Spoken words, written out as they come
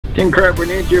King Crab, we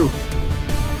need you.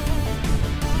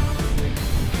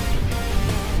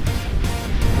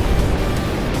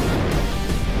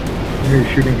 You're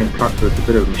shooting in trucks with a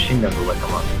bit of a machine gun bullet,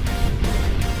 come on.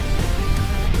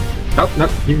 Oh, no,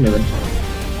 he's moving.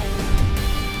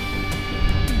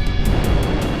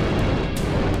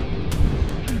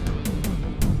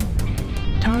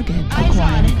 Target Eyes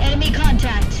on, acquired. enemy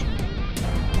contact.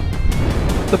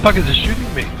 The fuck is it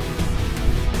shooting me?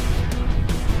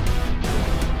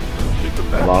 Shoot the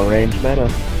mech. Long range meta.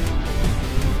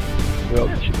 Well,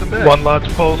 shoot the mech. One large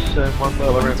pulse and one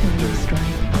lower Artillery infantry strike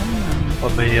online.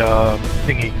 on the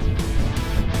thingy.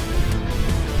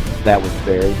 That was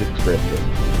very descriptive.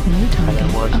 New target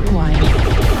acquired.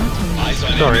 Artillery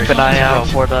strike. Sorry. Keep an eye out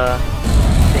for the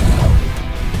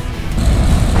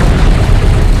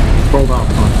Hold on,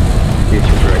 come on. Get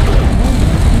you correct.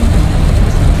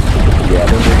 Yeah,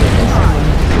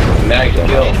 they're Mag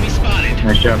kill.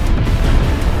 Nice job.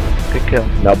 good kill.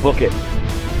 now book it.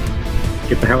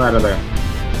 Get the hell out of there.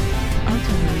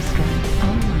 Artillery strike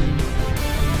online.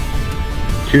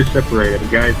 Two separated.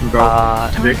 Guys can go.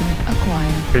 Target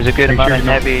acquired. There's a good Make amount sure of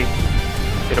you know-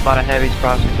 heavies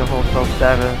crossing the whole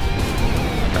 12-7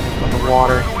 from the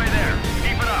water.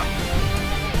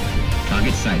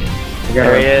 Target sighted. We got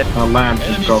There he is. a land in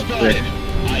Enemy Gulf spotted. 6.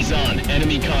 Eyes on.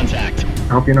 Enemy contact.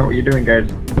 I hope you know what you're doing, guys.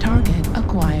 Target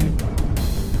acquired.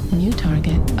 New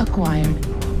target acquired.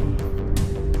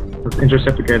 Let's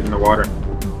intercept the guys in the water.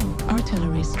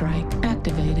 Artillery strike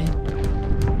activated.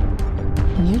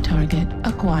 New target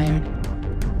acquired.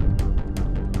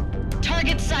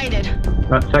 Target sighted.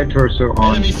 That side torso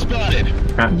on Enemy spotted.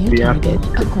 at New the target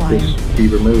assets could acquired. just be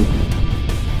removed.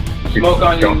 Smoke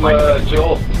on Don't mind. you,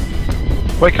 Joel.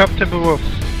 Wake up, Timberwolves.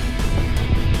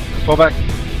 Fall back.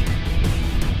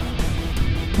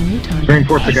 New target.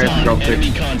 Reinforce the Eyes guys in on. Gulf 6.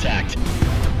 Enemy contact.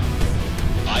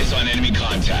 Eyes on enemy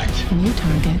contact. New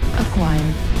target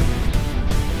acquired.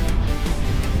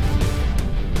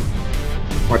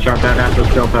 Watch out, that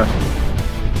Atlas Delta.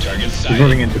 Target He's sighted.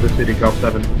 moving into the city, Gulf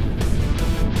 7.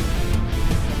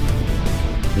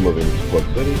 Moving to Sport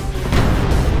City.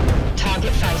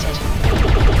 Target sighted.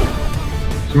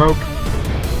 Smoke.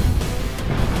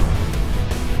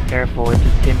 Careful, it's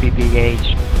a Tim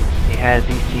BBH. He has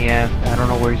ECM. I don't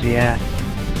know where's he at.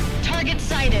 Target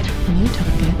sighted. New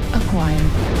target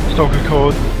acquired. Stalker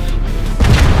code.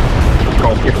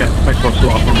 Gulf, get that side torso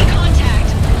off Enemy him. contact.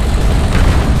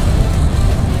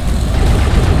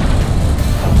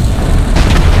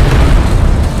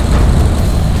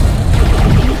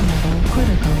 Heat level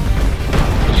critical.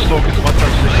 Stalker's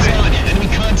Eyes 1.6. on. Enemy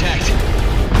contact.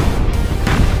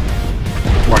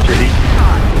 Watch your heat.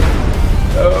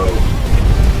 Oh.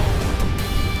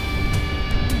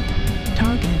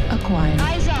 Target acquired.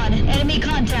 Eyes on, enemy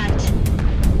contact.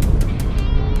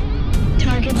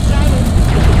 Target sighted.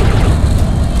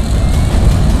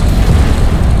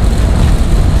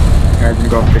 Guys in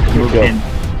Gulf 6, move go. in.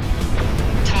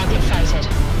 Target sighted.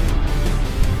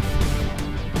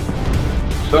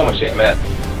 So much shit, Matt.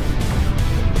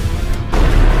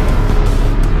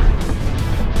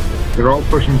 They're all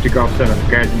pushing to Gulf 7.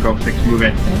 Guys in Gulf 6, move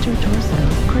in. Center torso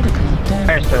critical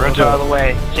damage. Roger all the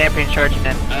way. Champion charging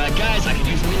in. Guys, I could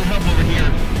use a little help over here.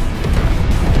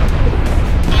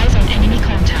 Eyes on enemy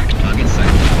contact. Target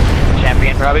sighted.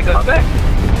 Champion probably goes back.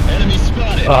 Enemy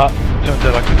spotted. Turns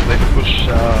out I could they could push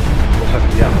what's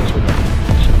happening the Atlas with them.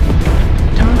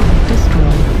 Target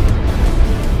destroyed.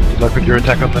 Good luck with your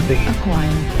attack on the thing.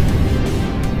 Acquired.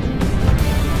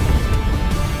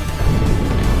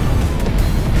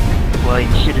 Well, you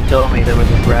should have told me there was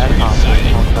a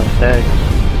grasshopper on some deck.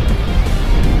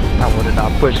 I would have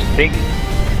not pushed the thing.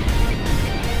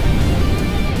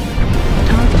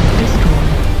 Target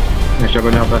destroyed. Nice job,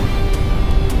 Alpha.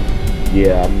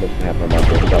 Yeah, I'm missing half my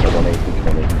marker. Got a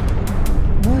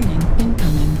 180-20. Warning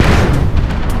incoming.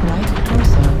 Right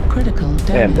torso critical And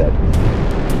damage. dead.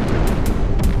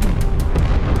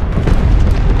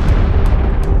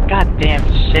 God damn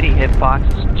shitty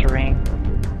hitboxes and terrain.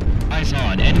 Eyes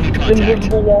on. Enemy contact.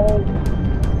 Invisible wall.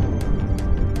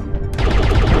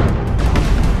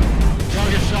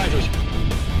 Target sighted.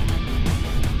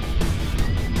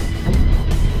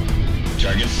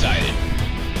 Target sighted.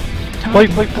 Play.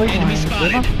 Enemy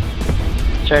spotted.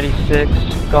 36,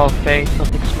 Gulf 8,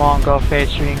 something small in Gulf 8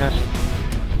 shooting us.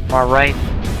 On our right.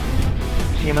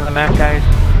 See him on the map, guys?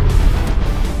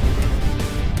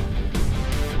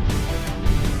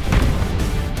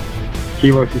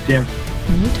 Kilo, you see him?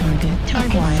 New target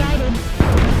Target acquired.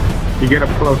 sighted. You get up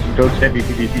close and those heavy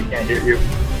PVC can't hit you.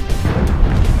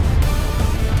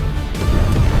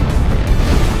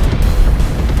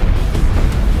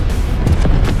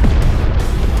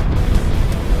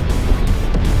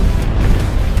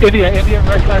 India,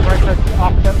 right side,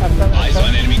 off that. Eyes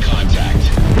on enemy contact.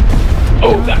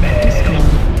 Oh, that man.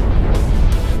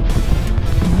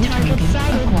 Target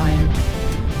sighted. Acquired.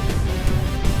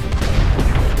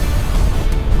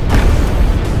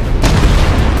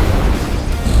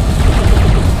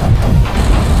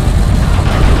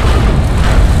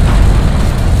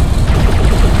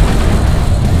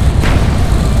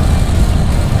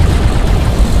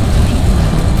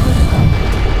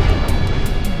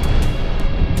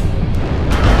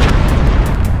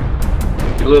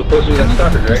 Get a little closer to that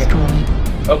stalker, Dragon.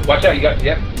 Destroyed. Oh, watch out, you got,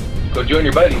 yep. Go join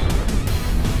your buddies.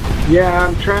 Yeah,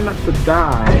 I'm trying not to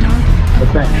die. But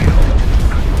thanks.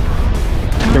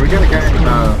 So we got a guy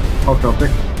in Hotel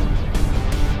 6.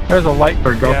 There's a light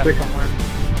Or Gulf 6. somewhere.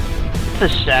 It's a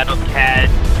shadow cat.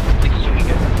 Like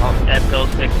shooting at Bill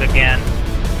 6 again.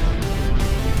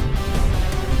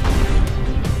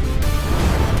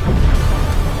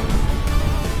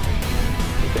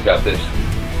 I got this.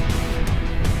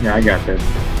 Yeah, I got this.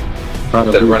 Thought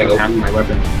Instead of running half over. my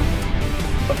weapons.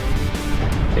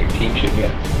 Take team shoot me.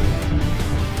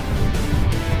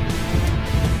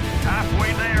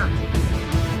 Halfway there.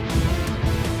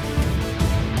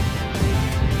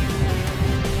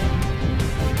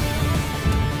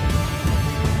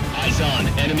 Eyes on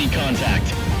enemy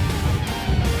contact.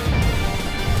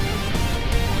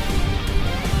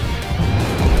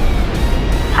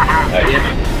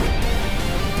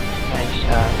 Nice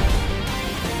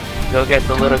shot. Go get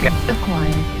the little guy.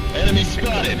 Acquired. Enemy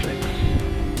spotted.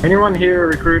 Anyone here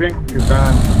recruiting? Because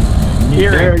I'm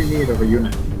very in need of a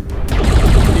unit.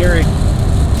 Hearing.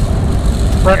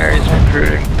 Area's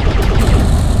recruiting.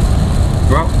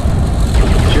 Well,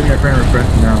 shoot my friend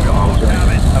request now. I'll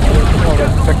join.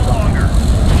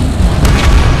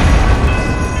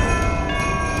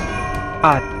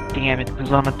 Ah, damn it. It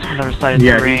was on the other side of the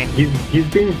Yeah, terrain. he's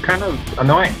being kind of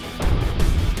annoying.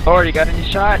 Oh, you got any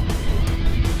shot?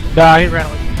 Nah, he ran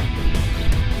away.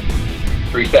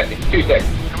 3 seconds, 2 seconds.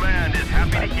 Command is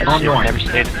happy to That hear shit no. never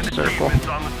stayed in the circle.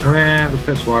 Man, the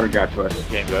piss water got to us.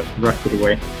 Game good. Rusted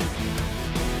away.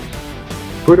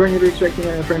 Who do I need to be expecting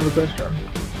a friend request from?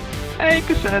 Hey, you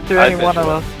can send it to I any one of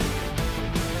bet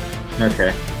us.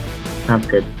 Okay. Sounds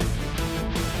good.